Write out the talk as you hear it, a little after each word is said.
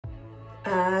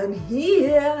I'm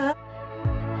here.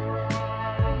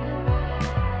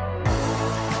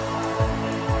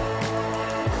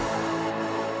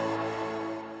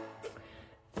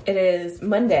 It is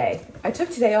Monday. I took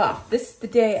today off. This is the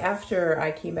day after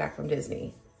I came back from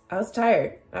Disney. I was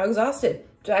tired. I was exhausted.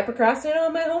 Did I procrastinate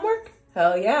on my homework?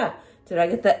 Hell yeah. Did I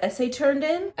get the essay turned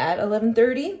in at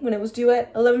 11:30 when it was due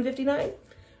at 11:59?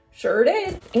 Sure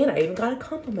did. And I even got a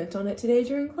compliment on it today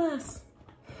during class.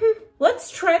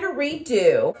 Let's try to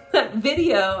redo that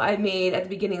video I made at the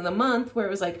beginning of the month where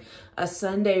it was like a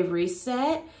Sunday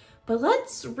reset. But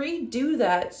let's redo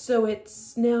that so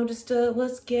it's now just a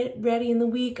let's get ready in the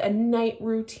week, a night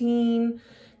routine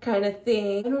kind of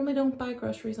thing. I normally don't buy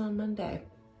groceries on Monday.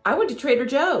 I went to Trader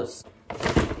Joe's.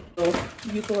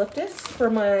 Eucalyptus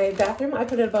for my bathroom. I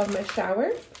put it above my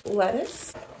shower.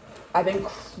 Lettuce. I've been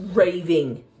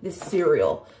craving this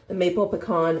cereal, the maple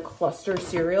pecan cluster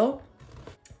cereal.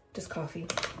 Just coffee.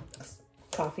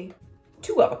 Coffee.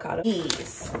 2 avocados.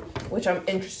 These, which I'm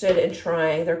interested in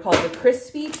trying. They're called the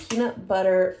crispy peanut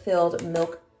butter filled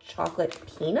milk chocolate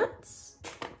peanuts.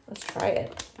 Let's try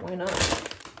it. Why not?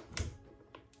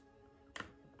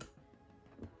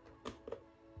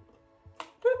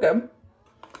 They're good.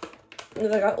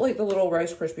 And they got like the little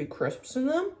Rice Krispie crisps in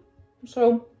them.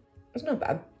 So it's not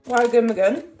bad. Will I get them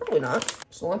again? Probably not.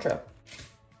 Cilantro.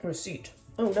 Receipt.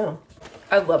 Oh no.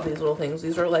 I love these little things.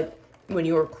 These are like when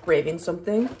you were craving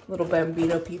something, little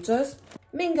Bambino pizzas.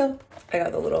 Mango. I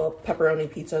got the little pepperoni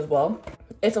pizza as well.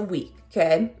 It's a week,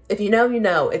 okay? If you know, you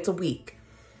know, it's a week.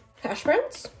 Hash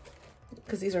browns,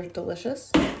 because these are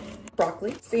delicious.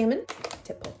 Broccoli, salmon,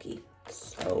 tteokbokki.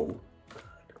 So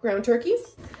good. Ground turkey.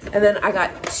 And then I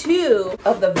got 2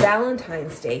 of the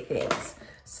Valentine's Day things.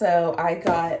 So I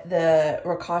got the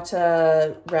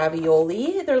ricotta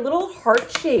ravioli. They're a little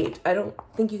heart-shaped. I don't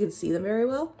think you can see them very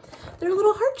well. They're a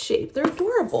little heart-shaped. They're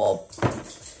adorable.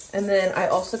 And then I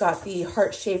also got the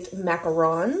heart-shaped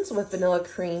macarons with vanilla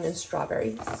cream and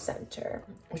strawberry center.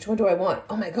 Which one do I want?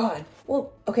 Oh my God.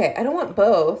 Well, okay, I don't want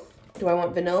both. Do I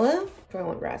want vanilla? Do I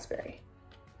want raspberry?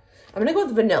 I'm gonna go with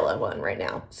the vanilla one right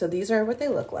now. So these are what they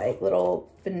look like. Little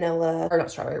vanilla, or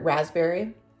not strawberry,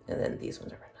 raspberry. And then these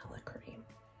ones are vanilla cream.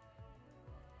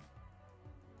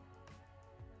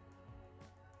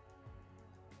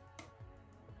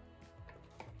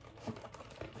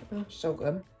 Oh, so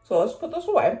good. So let's put this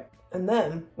away. And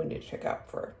then we need to check out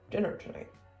for dinner tonight.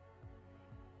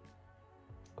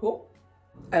 Cool.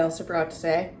 I also forgot to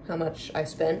say how much I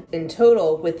spent. In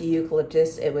total with the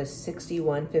eucalyptus, it was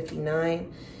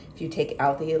 $61.59. If you take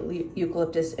out the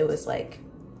eucalyptus, it was like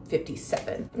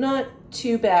 $57. Not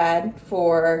too bad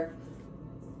for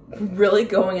really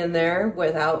going in there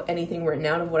without anything written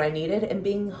out of what I needed and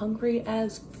being hungry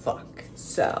as fuck.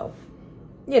 So,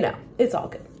 you know, it's all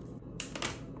good.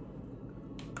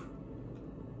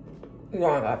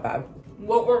 Not that bad.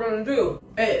 What we're gonna do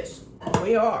is,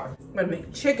 we're gonna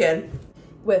make chicken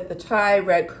with the Thai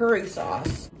red curry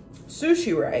sauce,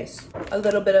 sushi rice, a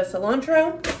little bit of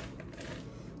cilantro,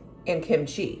 and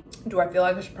kimchi. Do I feel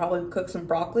like I should probably cook some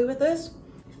broccoli with this?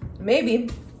 Maybe,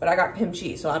 but I got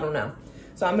kimchi, so I don't know.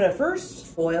 So I'm gonna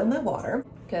first boil my water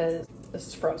because this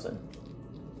is frozen.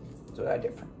 So I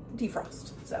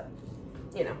defrost, so,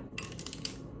 you know.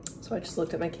 So I just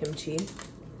looked at my kimchi.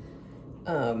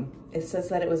 It says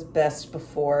that it was best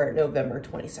before November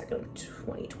 22nd of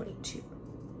 2022.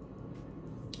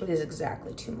 It is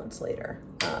exactly 2 months later.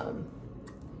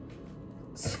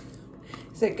 Is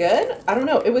it good? I don't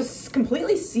know. It was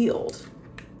completely sealed.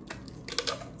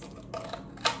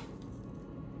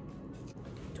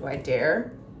 Do I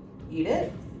dare eat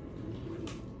it?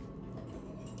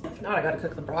 If not, I gotta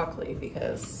cook the broccoli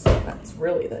because that's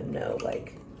really the no,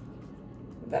 like,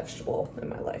 vegetable in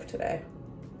my life today.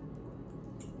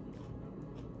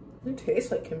 It tastes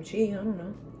like kimchi, I don't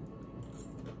know.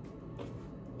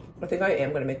 I think I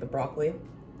am gonna make the broccoli.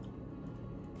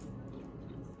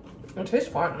 It tastes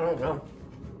fine, I don't know.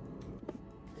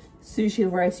 Sushi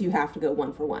rice, you have to go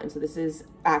 1 for 1. So this is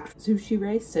actual sushi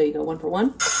rice, so you go 1 for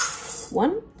 1.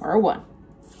 1 or a 1.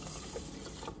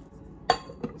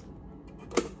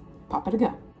 Pop it a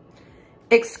go.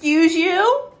 Excuse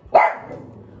you? What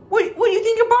do you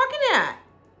think you're barking at?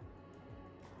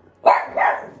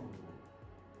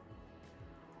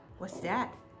 What's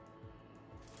that?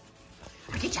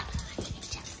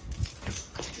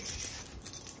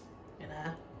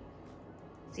 Gonna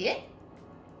see it?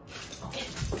 Okay.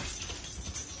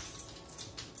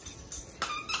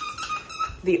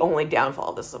 The only downfall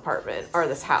of this apartment, or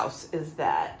this house, is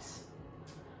that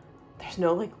there's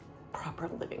no like proper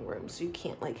living room, so you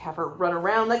can't like have her run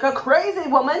around like a crazy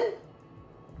woman.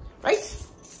 Right?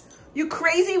 You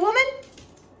crazy woman?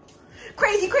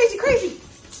 crazy, crazy, crazy.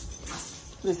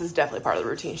 This is definitely part of the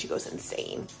routine. She goes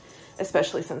insane,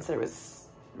 especially since there was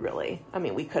really, I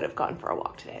mean, we could have gone for a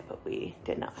walk today, but we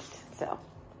did not. So,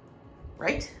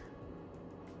 right?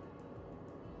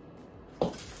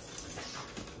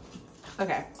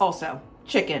 Okay, also,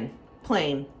 chicken,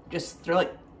 plain, just, they're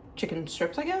like chicken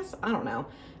strips, I guess? I don't know.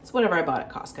 It's whatever I bought at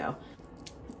Costco.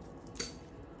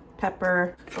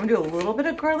 Pepper. I'm gonna do a little bit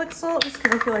of garlic salt just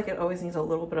because I feel like it always needs a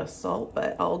little bit of salt,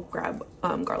 but I'll grab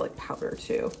garlic powder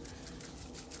too.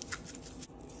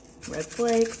 Red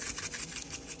flakes.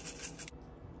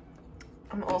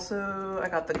 I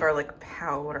got the garlic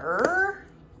powder.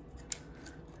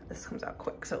 This comes out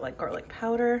quick, so like garlic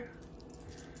powder.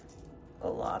 A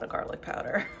lot of garlic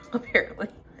powder, apparently.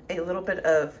 A little bit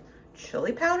of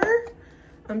chili powder,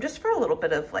 just for a little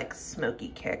bit of like smoky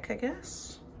kick, I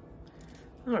guess.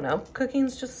 I don't know,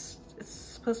 cooking's just, it's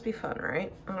supposed to be fun,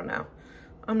 right? I don't know.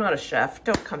 I'm not a chef,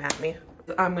 don't come at me.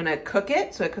 I'm gonna cook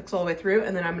it so it cooks all the way through,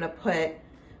 and then I'm gonna put,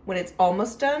 when it's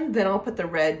almost done, then I'll put the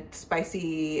red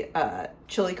spicy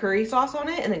chili curry sauce on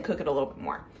it and then cook it a little bit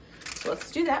more. So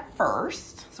let's do that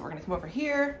first. So we're gonna come over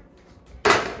here,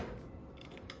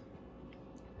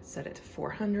 set it to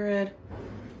 400,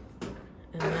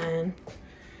 and then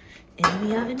in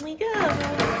the oven we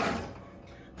go.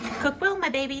 Cook well, my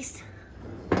babies.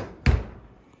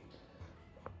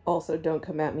 Also, don't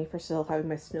come at me for still having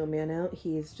my snowman out.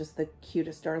 He's just the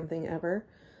cutest darn thing ever.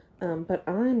 But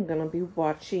I'm gonna be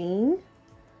watching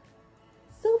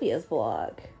Sylvia's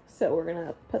vlog. So we're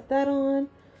gonna put that on.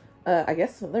 I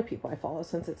guess some other people I follow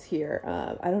since it's here.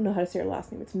 I don't know how to say her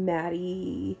last name. It's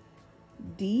Maddie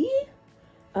D.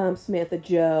 Samantha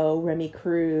Joe, Remy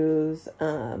Cruz,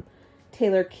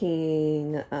 Taylor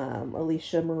King,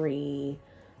 Alicia Marie,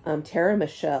 Tara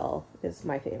Michelle is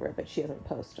my favorite, but she doesn't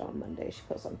post on Monday. She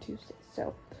posts on Tuesday.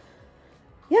 So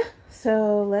yeah,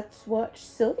 so let's watch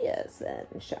Sylvia's then,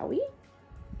 shall we?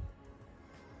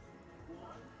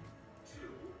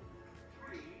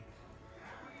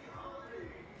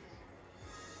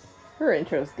 Her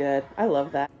intro's good. I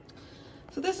love that.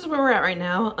 So this is where we're at right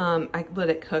now. I let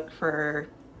it cook for,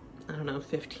 I don't know,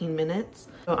 15 minutes.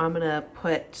 So I'm gonna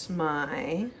put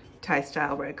my Thai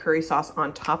style red curry sauce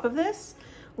on top of this.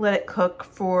 Let it cook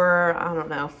for, I don't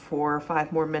know, 4 or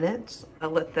 5 more minutes.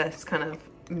 I'll let this kind of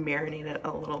marinate it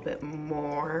a little bit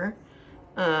more.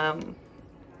 I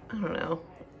don't know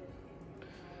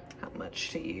how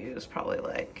much to use, probably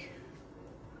like,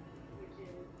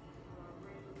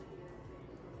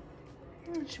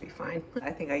 it should be fine.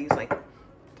 I think I use like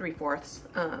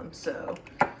 3/4. So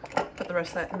put the rest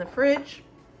of that in the fridge.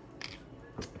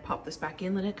 Pop this back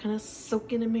in, let it kind of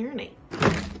soak in and marinate.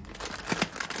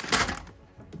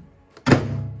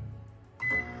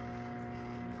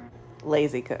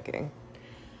 Lazy cooking.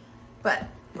 But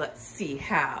let's see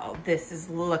how this is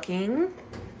looking.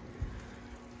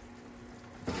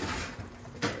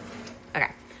 Okay,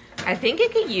 I think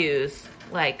it could use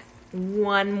like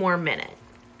 1 more minute.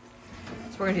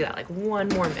 So we're gonna do that, like 1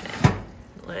 more minute.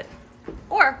 Let it,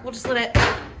 or we'll just let it,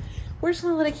 we're just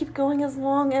gonna let it keep going as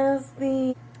long as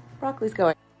the broccoli's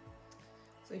going.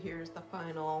 So here's the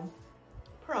final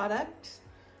product.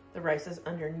 The rice is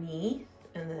underneath,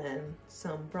 and then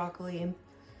some broccoli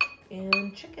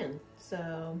and chicken.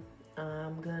 So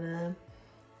I'm gonna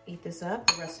eat this up.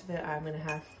 The rest of it I'm gonna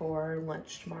have for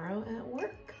lunch tomorrow at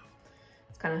work.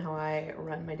 It's kind of how I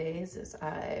run my days, is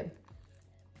I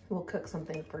will cook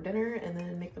something for dinner and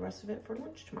then make the rest of it for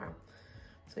lunch tomorrow.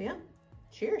 So yeah,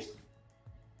 cheers.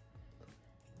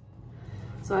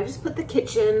 So I just put the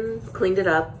kitchen, cleaned it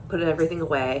up, put everything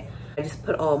away. I just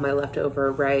put all my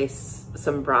leftover rice,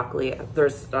 some broccoli. I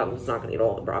was not gonna eat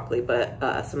all the broccoli, but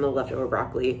some of the leftover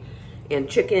broccoli and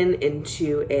chicken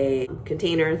into a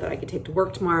container that I could take to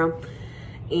work tomorrow.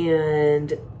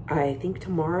 And I think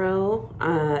tomorrow,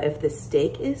 if the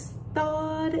steak is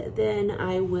thawed, then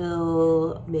I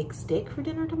will make steak for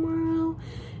dinner tomorrow.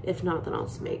 If not, then I'll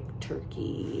just make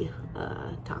turkey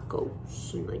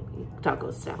tacos, like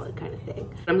taco salad kind of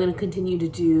thing. I'm gonna continue to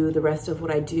do the rest of what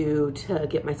I do to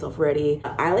get myself ready.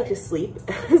 I like to sleep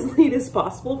as late as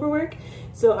possible for work,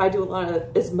 so I do a lot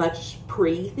of as much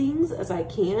pre-things as I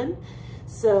can.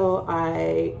 So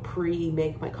I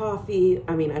pre-make my coffee.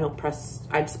 I mean, I don't press,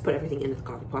 I just put everything into the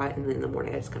coffee pot, and then in the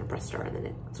morning I just kind of press start and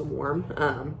then it's warm.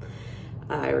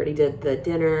 I already did the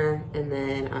dinner, and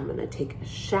then I'm gonna take a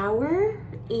shower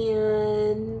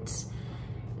and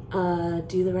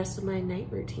do the rest of my night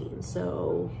routine.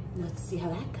 So let's see how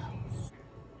that goes.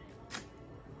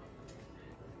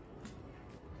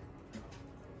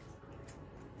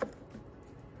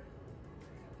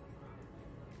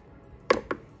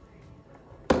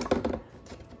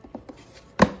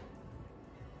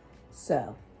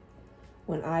 So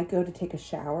when I go to take a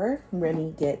shower,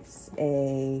 Remy gets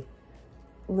a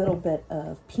little bit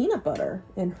of peanut butter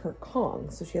in her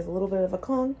Kong. So she has a little bit of a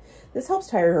Kong. This helps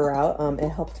tire her out. It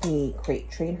helped me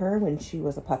crate train her when she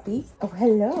was a puppy. Oh,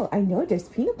 hello. I know there's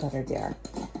peanut butter there.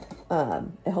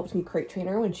 It helped me crate train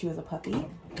her when she was a puppy.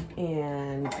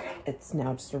 And it's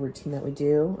now just a routine that we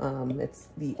do. It's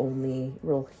the only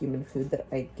real human food that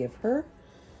I give her.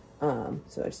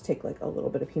 So I just take like a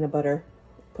little bit of peanut butter,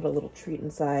 put a little treat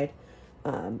inside.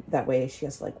 That way she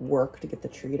has to like work to get the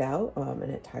treat out, and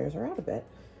it tires her out a bit,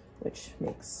 which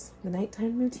makes the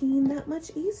nighttime routine that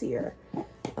much easier,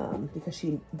 because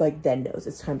she like then knows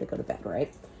it's time to go to bed,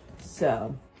 right?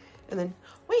 So, and then,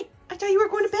 wait, I thought you were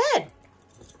going to bed.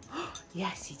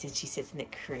 Yes, he did. She sits in the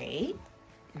crate,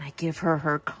 and I give her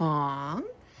her Kong,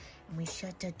 and we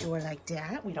shut the door like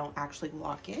that. We don't actually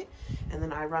lock it, and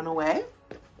then I run away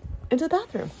into the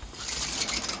bathroom.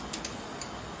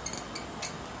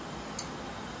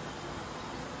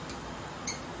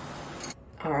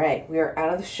 All right, we are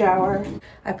out of the shower.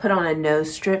 I put on a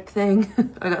nose strip thing.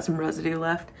 I got some residue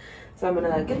left, so I'm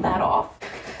gonna get that off.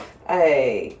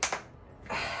 I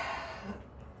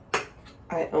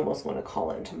almost want to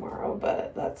call in tomorrow,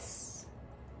 but that's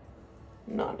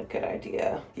not a good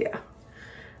idea. Yeah.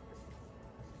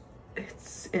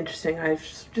 It's interesting.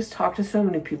 I've just talked to so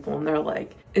many people and they're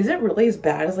like, is it really as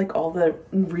bad as like all the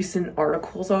recent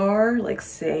articles are like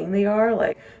saying they are,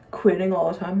 like quitting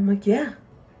all the time? I'm like, yeah.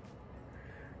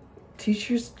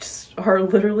 Teachers just are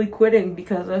literally quitting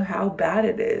because of how bad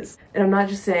it is. And I'm not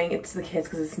just saying it's the kids,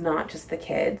 because it's not just the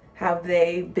kids. Have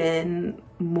they been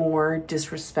more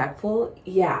disrespectful?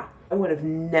 Yeah. I would have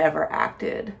never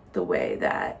acted the way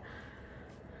that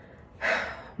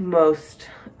most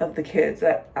of the kids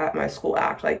at my school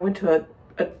act. Like, I went to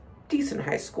a decent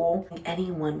high school. Like,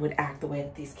 anyone would act the way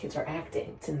that these kids are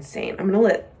acting. It's insane. I'm gonna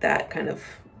let that kind of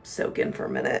soak in for a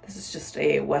minute. This is just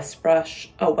a wet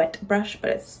brush, but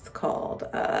it's called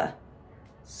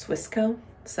Swissco,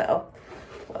 so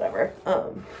whatever.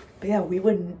 But yeah, we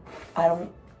wouldn't, I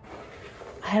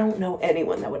don't know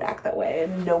anyone that would act that way,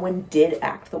 and no one did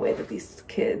act the way that these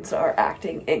kids are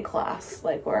acting in class,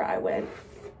 like where I went.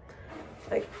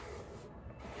 Like,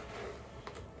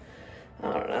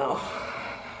 I don't know.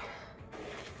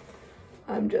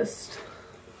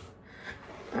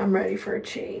 I'm ready for a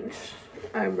change.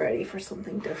 I'm ready for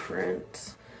something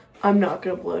different. I'm not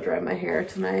gonna blow dry my hair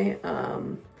tonight.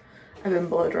 I've been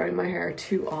blow drying my hair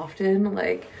too often.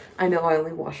 Like, I know I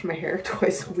only wash my hair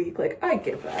twice a week. Like, I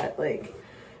get that. Like,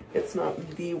 it's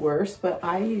not the worst, but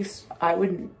I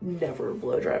would never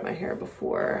blow dry my hair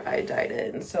before I dyed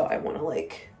it. And so I want to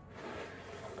like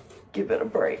give it a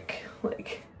break.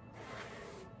 Like,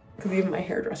 because even my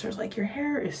hairdresser's like, your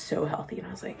hair is so healthy. And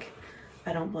I was like,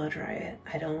 I don't blow dry it.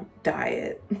 I don't dye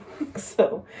it.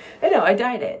 So, I know, I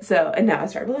dyed it. So, and now I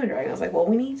started blow drying. I was like, well,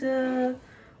 we need to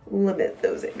limit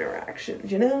those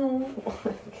interactions, you know?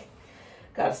 Like,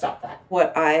 gotta stop that.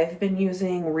 What I've been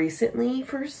using recently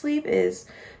for sleep is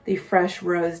the Fresh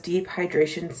Rose Deep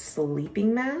Hydration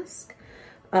Sleeping Mask.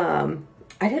 I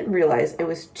didn't realize it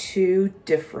was two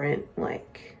different,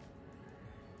 like,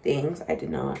 things. I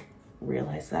did not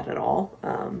realize that at all.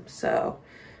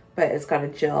 But it's got a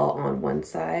gel on one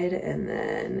side and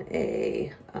then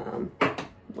a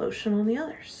lotion on the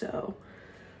other. So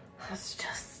that's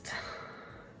just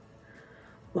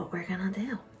what we're gonna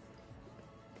do.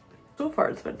 So far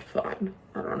it's been fine.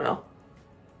 I don't know.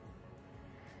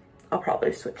 I'll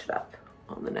probably switch it up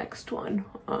on the next one.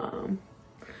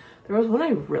 There was one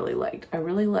I really liked. I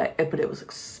really liked it, but it was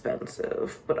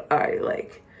expensive. But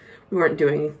we weren't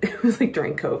doing, it was like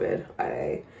during COVID.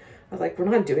 I was like, we're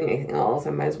not doing anything else.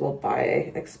 I might as well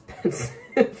buy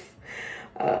expensive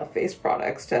face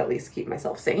products to at least keep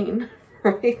myself sane,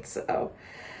 right? So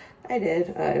I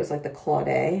did. It was like the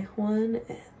Claude one, and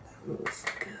that was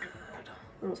good.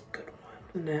 That was a good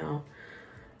one. Now,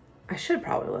 I should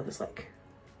probably let this like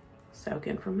soak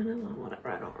in for a minute. Well, whatever,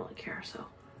 I don't really care. So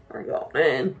we're going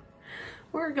in.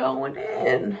 We're going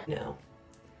in. No,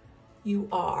 you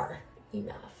are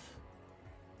enough.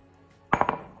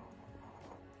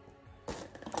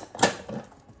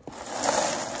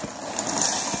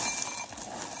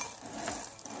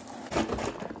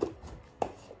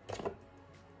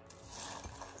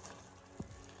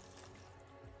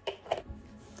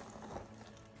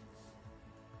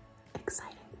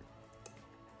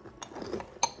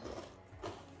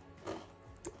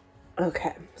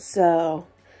 Okay, so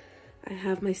I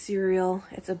have my cereal.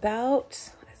 It's like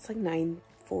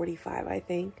 9:45, I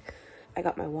think. I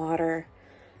got my water.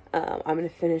 I'm gonna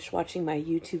finish watching my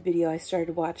YouTube video I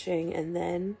started watching, and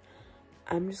then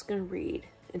I'm just gonna read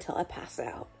until I pass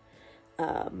out.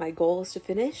 My goal is to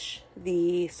finish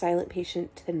The Silent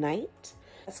Patient tonight.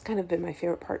 That's kind of been my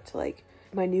favorite part to like,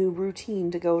 my new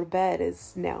routine to go to bed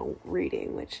is now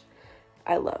reading, which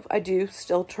I love. I do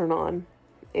still turn on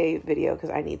a video because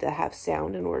I need to have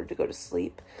sound in order to go to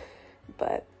sleep,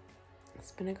 but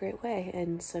it's been a great way.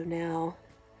 And so now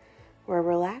we're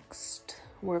relaxed,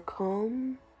 we're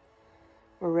calm,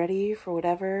 we're ready for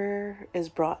whatever is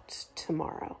brought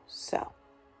tomorrow. So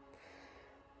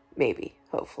maybe,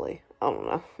 hopefully, I don't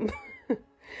know.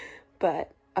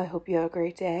 But I hope you have a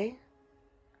great day.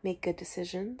 Make good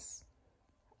decisions.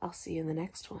 I'll see you in the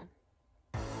next one.